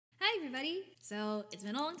everybody! So it's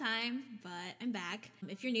been a long time, but I'm back.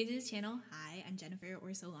 If you're new to this channel, hi, I'm Jennifer,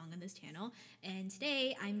 or so long on this channel, and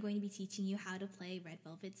today I'm going to be teaching you how to play Red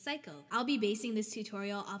Velvet Psycho. I'll be basing this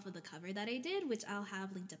tutorial off of the cover that I did, which I'll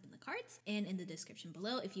have linked up in the cards and in the description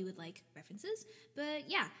below if you would like references. But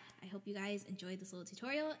yeah, I hope you guys enjoyed this little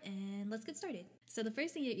tutorial, and let's get started. So the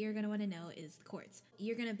first thing that you're going to want to know is the chords.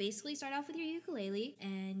 You're going to basically start off with your ukulele,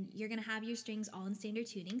 and you're going to have your strings all in standard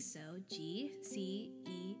tuning, so G, C,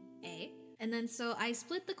 E, A. And then so I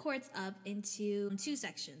split the chords up into two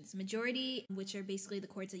sections. Majority, which are basically the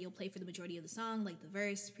chords that you'll play for the majority of the song, like the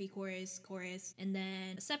verse, pre-chorus, chorus, and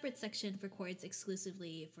then a separate section for chords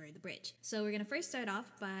exclusively for the bridge. So we're going to first start off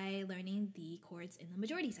by learning the chords in the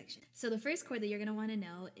majority section. So the first chord that you're going to want to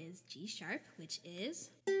know is G sharp, which is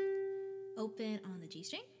open on the G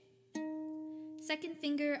string, second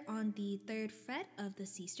finger on the 3rd fret of the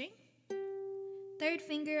C string, third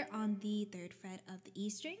finger on the 3rd fret of the E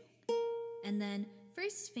string, and then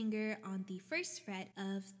first finger on the 1st fret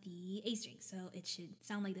of the A string. So it should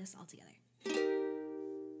sound like this all together.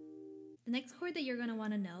 The next chord that you're going to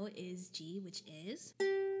want to know is G, which is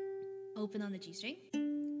open on the G string,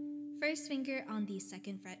 first finger on the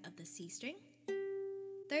 2nd fret of the C string,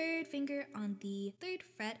 third finger on the 3rd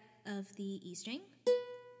fret of the E string,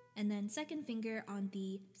 and then second finger on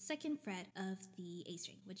the 2nd fret of the A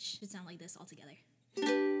string, which should sound like this all together.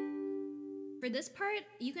 For this part,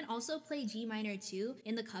 you can also play G minor too.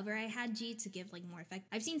 In the cover, I had G to give like more effect.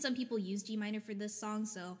 I've seen some people use G minor for this song,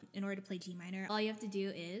 so in order to play G minor, all you have to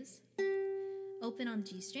do is open on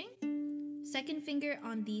G string, second finger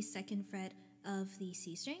on the 2nd fret of the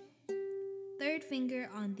C string, third finger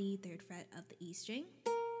on the 3rd fret of the E string,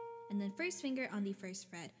 and then first finger on the 1st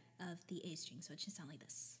fret of the A string, so it should sound like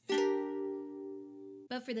this.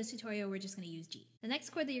 But for this tutorial, we're just going to use G. The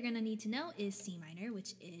next chord that you're going to need to know is C minor,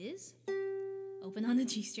 which is open on the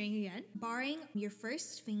G string again, barring your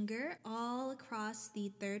first finger all across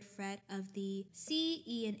the 3rd fret of the C,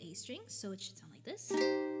 E, and A strings, so it should sound like this.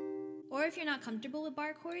 Or if you're not comfortable with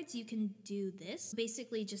bar chords, you can do this.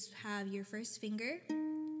 Basically, just have your first finger,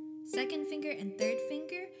 second finger, and third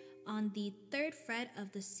finger on the 3rd fret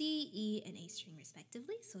of the C, E, and A string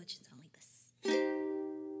respectively, so it should sound like this.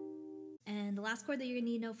 And the last chord that you're going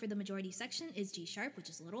to need to know for the majority section is G sharp, which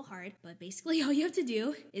is a little hard, but basically all you have to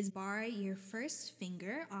do is bar your first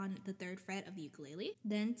finger on the 3rd fret of the ukulele,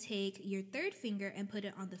 then take your 3rd finger and put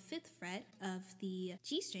it on the 5th fret of the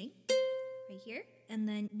G string, right here, and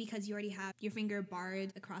then because you already have your finger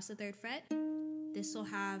barred across the 3rd fret, this will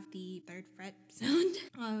have the 3rd fret sound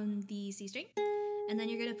on the C string. And then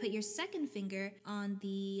you're going to put your second finger on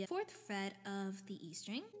the 4th fret of the E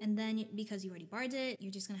string. And then because you already barred it,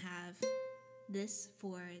 you're just going to have this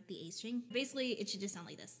for the A string. Basically, it should just sound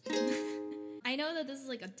like this. I know that this is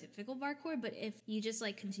like a typical bar chord, but if you just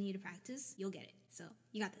like continue to practice, you'll get it. So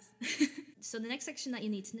you got this. So the next section that you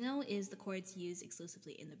need to know is the chords used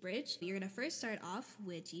exclusively in the bridge. You're going to first start off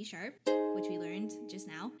with G sharp, which we learned just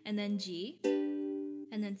now, and then G,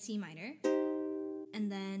 and then C minor. And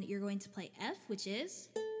then you're going to play F, which is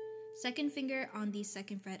second finger on the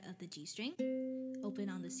 2nd fret of the G string, open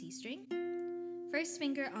on the C string, first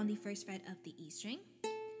finger on the 1st fret of the E string,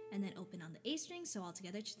 and then open on the A string, so all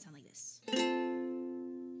together it should sound like this.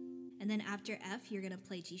 And then after F, you're going to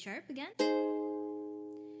play G sharp again,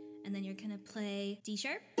 and then you're going to play D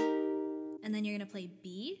sharp, and then you're going to play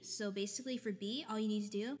B. So basically for B, all you need to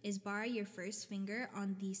do is bar your first finger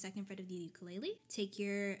on the 2nd fret of the ukulele, take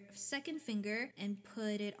your second finger and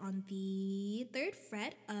put it on the 3rd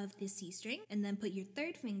fret of the C string, and then put your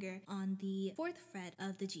 3rd finger on the 4th fret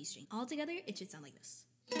of the G string. All together, it should sound like this.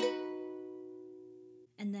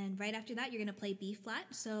 And then right after that, you're going to play B flat.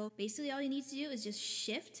 So basically all you need to do is just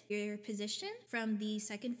shift your position from the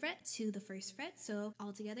 2nd fret to the 1st fret. So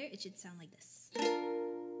all together, it should sound like this.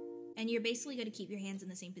 And you're basically going to keep your hands in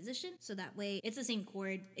the same position, so that way it's the same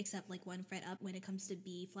chord except like 1 fret up when it comes to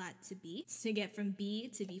B flat to B. To get from B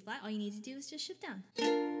to B flat, all you need to do is just shift down.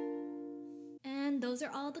 And those are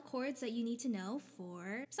all the chords that you need to know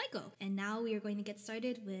for Psycho. And now we are going to get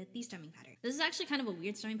started with the strumming pattern. This is actually kind of a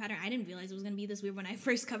weird strumming pattern. I didn't realize it was going to be this weird when I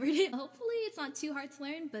first covered it. Hopefully it's not too hard to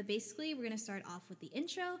learn, but basically we're going to start off with the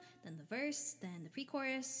intro, then the verse, then the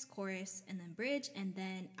pre-chorus, chorus, and then bridge, and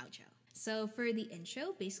then outro. So for the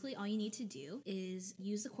intro, basically all you need to do is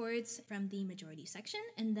use the chords from the majority section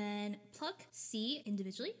and then pluck C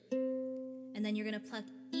individually. And then you're going to pluck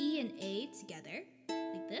E and A together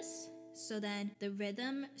like this. So then the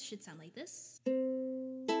rhythm should sound like this.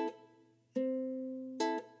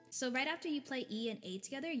 So right after you play E and A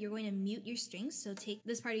together, you're going to mute your strings. So take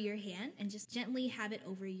this part of your hand and just gently have it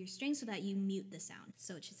over your string so that you mute the sound.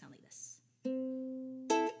 So it should sound like this.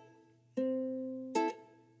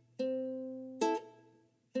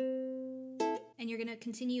 And you're gonna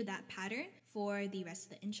continue that pattern for the rest of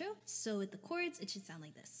the intro. So with the chords, it should sound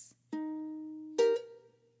like this.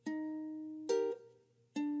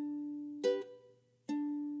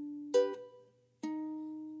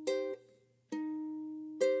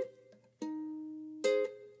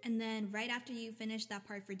 And then right after you finish that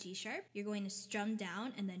part for G sharp, you're going to strum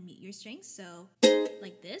down and then mute your strings. So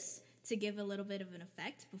like this, to give a little bit of an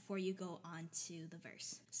effect before you go on to the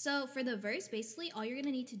verse. So for the verse, basically all you're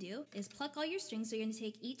gonna need to do is pluck all your strings. So you're gonna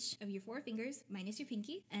take each of your 4 fingers minus your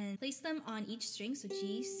pinky and place them on each string. So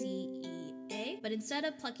G, C, E, A. But instead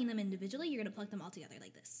of plucking them individually, you're gonna pluck them all together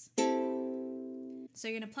like this. So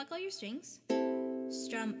you're gonna pluck all your strings,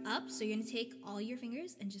 strum up. So you're gonna take all your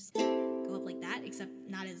fingers and just go up like that, except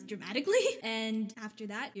not as dramatically. And after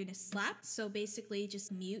that, you're gonna slap. So basically just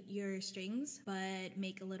mute your strings, but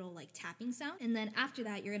make a little like tapping sound. And then after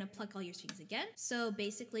that, you're gonna pluck all your strings again. So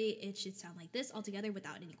basically it should sound like this all together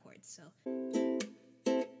without any chords. So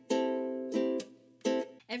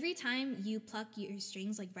every time you pluck your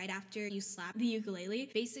strings, like right after you slap the ukulele,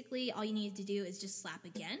 basically all you need to do is just slap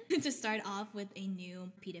again to start off with a new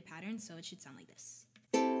repeated pattern. So it should sound like this.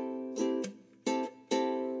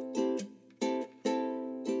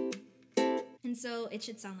 And so it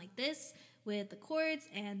should sound like this with the chords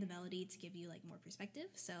and the melody to give you like more perspective.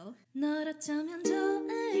 So 널 어쩌면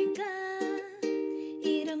좋을까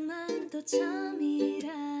이런 맘도 처음이라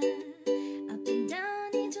Up and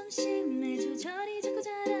down이 좀 심해 조절이 자꾸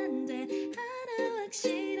잘 안 돼 하나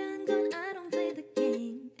확실한 건 I don't play the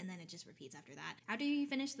game. And then it just repeats after that. After you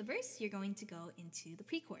finish the verse, you're going to go into the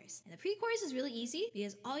pre-chorus. And the pre-chorus is really easy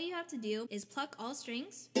because all you have to do is pluck all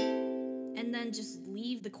strings and then just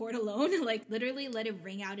leave the chord alone. Like literally let it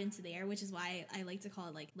ring out into the air, which is why I like to call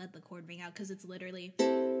it like let the chord ring out, because it's literally,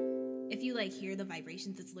 if you like hear the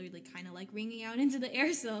vibrations, it's literally kind of like ringing out into the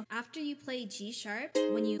air. So after you play G sharp,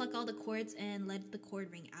 when you pluck all the chords and let the chord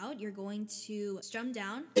ring out, you're going to strum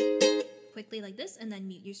down quickly like this and then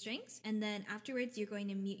mute your strings. And then afterwards you're going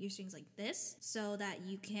to mute your strings like this so that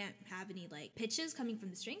you can't have any like pitches coming from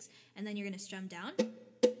the strings. And then you're going to strum down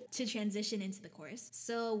to transition into the chorus.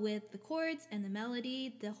 So with the chords and the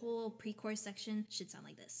melody, the whole pre-chorus section should sound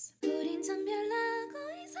like this. 우린 참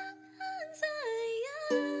별나고 이상한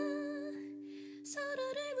사이야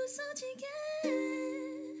서로를 부서지게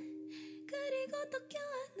그리고 또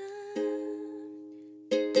껴안아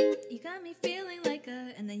You got me feeling like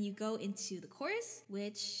a... And then you go into the chorus,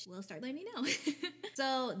 which we'll start learning now.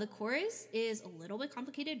 So the chorus is a little bit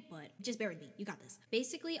complicated, but just bear with me. You got this.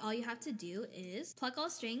 Basically, all you have to do is pluck all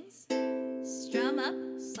strings, strum up,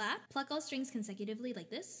 slap, pluck all strings consecutively like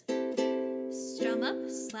this, strum up,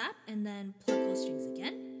 slap, and then pluck all strings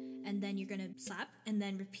again. And then you're gonna slap and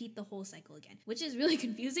then repeat the whole cycle again, which is really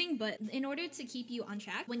confusing, but in order to keep you on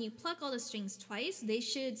track, when you pluck all the strings twice, they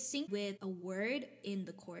should sync with a word in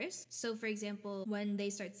the chorus. So for example, when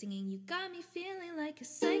they start singing, you got me feeling like a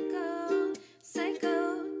psycho,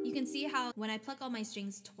 psycho, you can see how when I pluck all my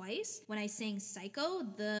strings twice, when I sing psycho,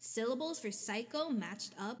 the syllables for psycho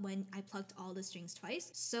matched up when I plucked all the strings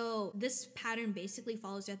twice. So this pattern basically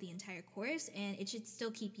follows throughout the entire chorus, and it should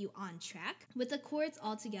still keep you on track. With the chords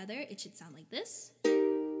all together, it should sound like this.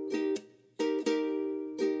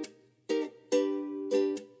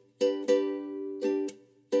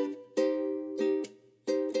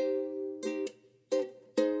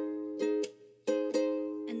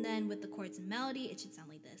 And then with the chords and melody, it should sound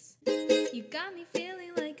like this. You got me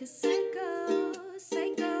feeling like a psycho,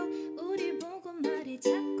 psycho. 우릴 보고 말해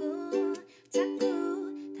자꾸,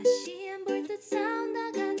 자꾸. 다시 안 볼 듯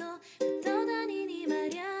싸운다가도 떠다니니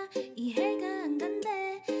말야. 이해가 안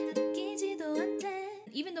간대, 느끼지도 않대.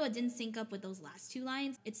 Even though it didn't sync up with those last 2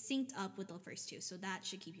 lines, it's synced up with the first 2, so that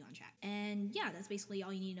should keep you on track. And yeah, that's basically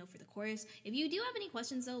all you need to know for the chorus. If you do have any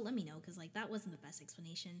questions though, let me know, because like that wasn't the best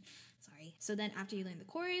explanation. Sorry. So then after you learn the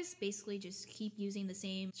chorus, basically just keep using the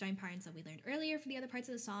same strumming patterns that we learned earlier for the other parts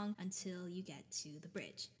of the song until you get to the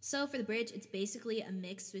bridge. So for the bridge, it's basically a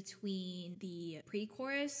mix between the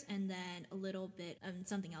pre-chorus and then a little bit of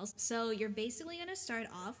something else. So you're basically going to start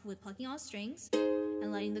off with plucking all strings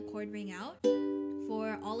and letting the chord ring out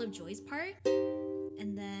for all of Joy's part.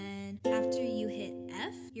 And then after you hit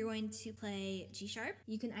F, you're going to play G sharp.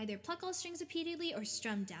 You can either pluck all strings repeatedly or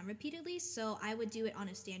strum down repeatedly. So I would do it on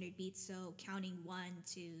a standard beat. So counting 1,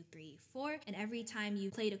 2, 3, 4. And every time you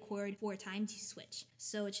played a chord 4 times, you switch.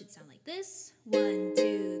 So it should sound like this. 1,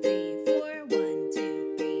 2, 3, 4. 1,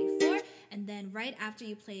 2, 3, 4. And then right after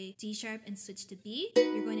you play D sharp and switch to B,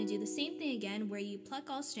 you're going to do the same thing again where you pluck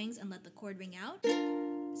all strings and let the chord ring out.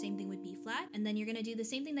 same thing with B flat. And then you're gonna do the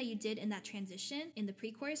same thing that you did in that transition in the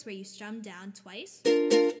pre-chorus where you strum down twice,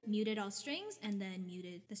 muted all strings, and then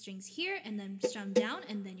muted the strings here, and then strum down,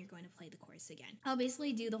 and then you're going to play the chorus again. I'll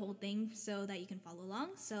basically do the whole thing so that you can follow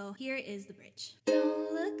along. So here is the bridge.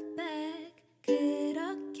 Don't look back,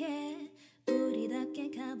 그렇게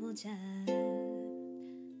우리답게 가보자.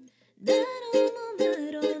 난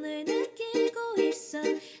온몸으로 널 느끼고 있어.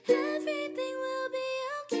 Everything will be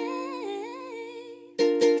okay.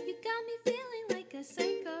 You got me feeling like a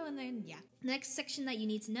psycho. And then, yeah. Next section that you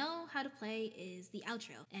need to know how to play is the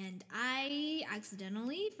outro. And I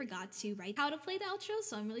accidentally forgot to write how to play the outro,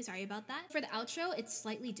 so I'm really sorry about that. For the outro, it's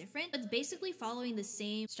slightly different, but it's basically following the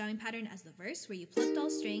same strumming pattern as the verse, where you plucked all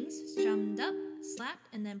strings, strummed up, slapped,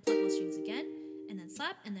 and then pluck all strings again, and then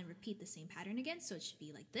slap, and then repeat the same pattern again. So it should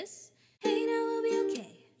be like this. Hey, now we'll be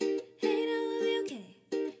okay. Hey, now we'll be okay.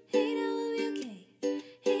 Hey, now we'll be okay.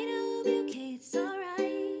 Hey, now we'll be okay. It's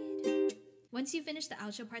alright. Once you finish the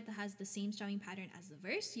outro part that has the same strumming pattern as the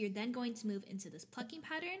verse, you're then going to move into this plucking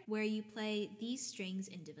pattern where you play these strings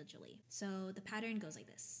individually. So the pattern goes like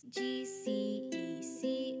this. G, C, E,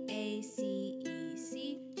 C, A, C, E,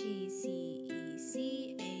 C, G, C, E,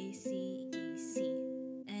 C, A, C, E, C.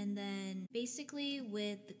 And then basically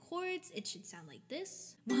with the chords, it should sound like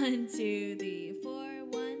this. 1, 2, 3, 4,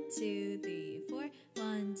 1, 2, 3, 4,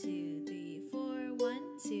 1, 2, 3, 4,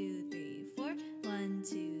 1, 2, 3, 4, 1,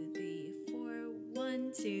 2, 3, 4,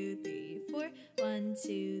 1, 2, 3, 4, 1,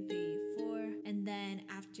 2, 3, 4. And then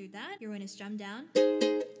after that, you're going to strum down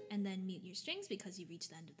and then mute your strings because you reached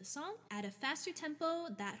the end of the song. At a faster tempo,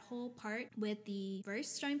 that whole part with the verse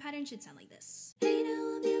strumming pattern should sound like this. Hey, now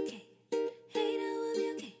we'll be okay. Hey, now we'll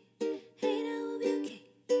be okay. Hey, now we'll be okay.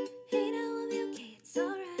 Hey, now we'll be okay. It's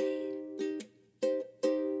alright.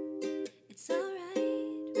 It's alright.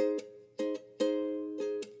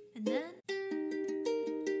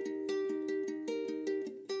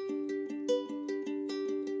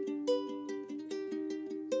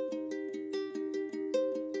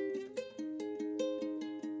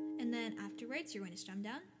 And then afterwards, you're going to strum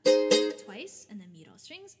down twice and then mute all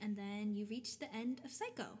strings, and then you reach the end of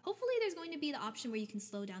Psycho. Hopefully there's going to be the option where you can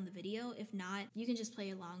slow down the video. If not, you can just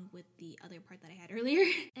play along with the other part that I had earlier.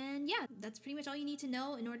 And yeah, that's pretty much all you need to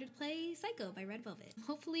know in order to play Psycho by Red Velvet.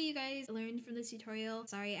 Hopefully you guys learned from this tutorial.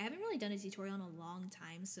 Sorry, I haven't really done a tutorial in a long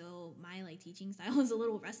time, so my teaching style is a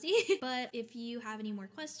little rusty. But if you have any more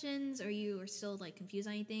questions or you are still confused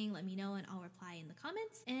on anything, let me know and I'll reply in the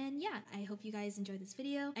comments. And yeah, I hope you guys enjoyed this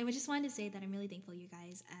video. I just wanted to say that I'm really thankful you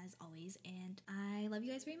guys as always, and I love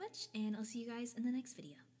you guys very much, and I'll see you guys in the next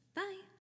video. Bye!